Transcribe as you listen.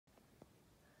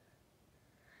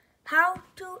How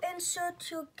to insert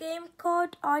your game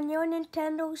card on your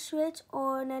Nintendo Switch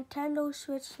or Nintendo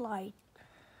Switch Lite.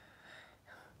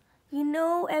 You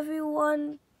know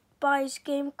everyone buys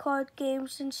game card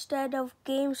games instead of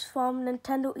games from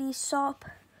Nintendo eShop.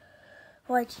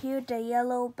 Right here, the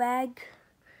yellow bag.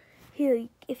 Here,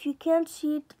 if you can't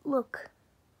see it, look.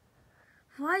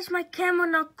 Why is my camera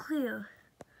not clear?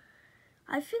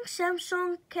 I think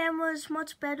Samsung camera is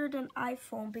much better than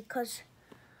iPhone because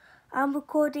I'm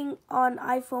recording on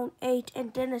iPhone 8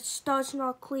 and then it starts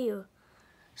not clear.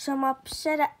 So I'm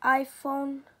upset at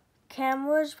iPhone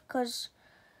cameras because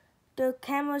the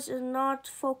cameras are not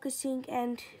focusing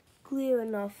and clear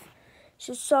enough.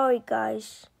 So sorry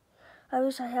guys. I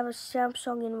wish I have a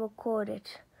Samsung and record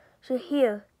it. So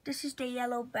here, this is the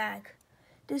yellow bag.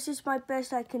 This is my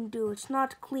best I can do. It's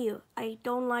not clear. I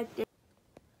don't like this.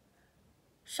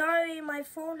 Sorry, my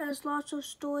phone has lots of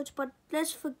storage, but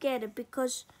let's forget it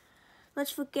because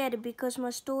my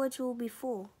storage will be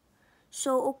full.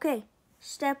 So okay,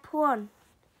 step 1.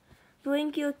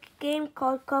 Bring your game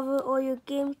card cover or your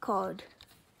game card.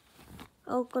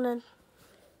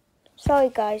 Sorry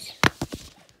guys.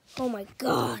 Oh my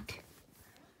god.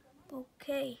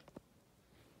 Okay.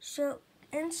 So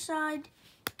inside,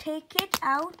 take it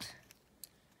out.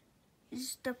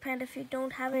 This depends if you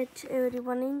don't have it already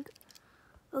running.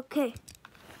 Okay.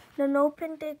 Then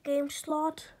open the game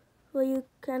slot where you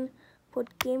can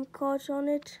put game cards on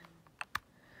it.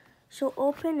 So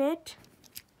open it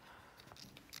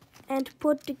and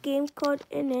put the game card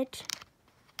in it.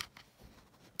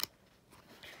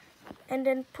 And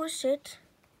then push it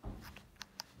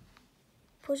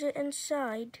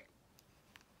inside.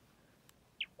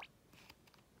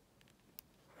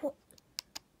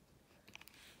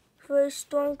 Very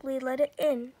strongly let it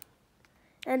in.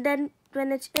 And then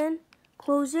when it's in,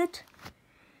 close it.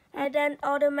 And then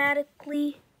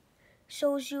automatically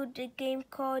shows you the game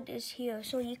card is here.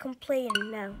 So you can play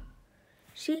it now.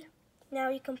 See? Now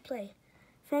you can play.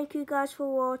 Thank you guys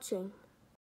for watching.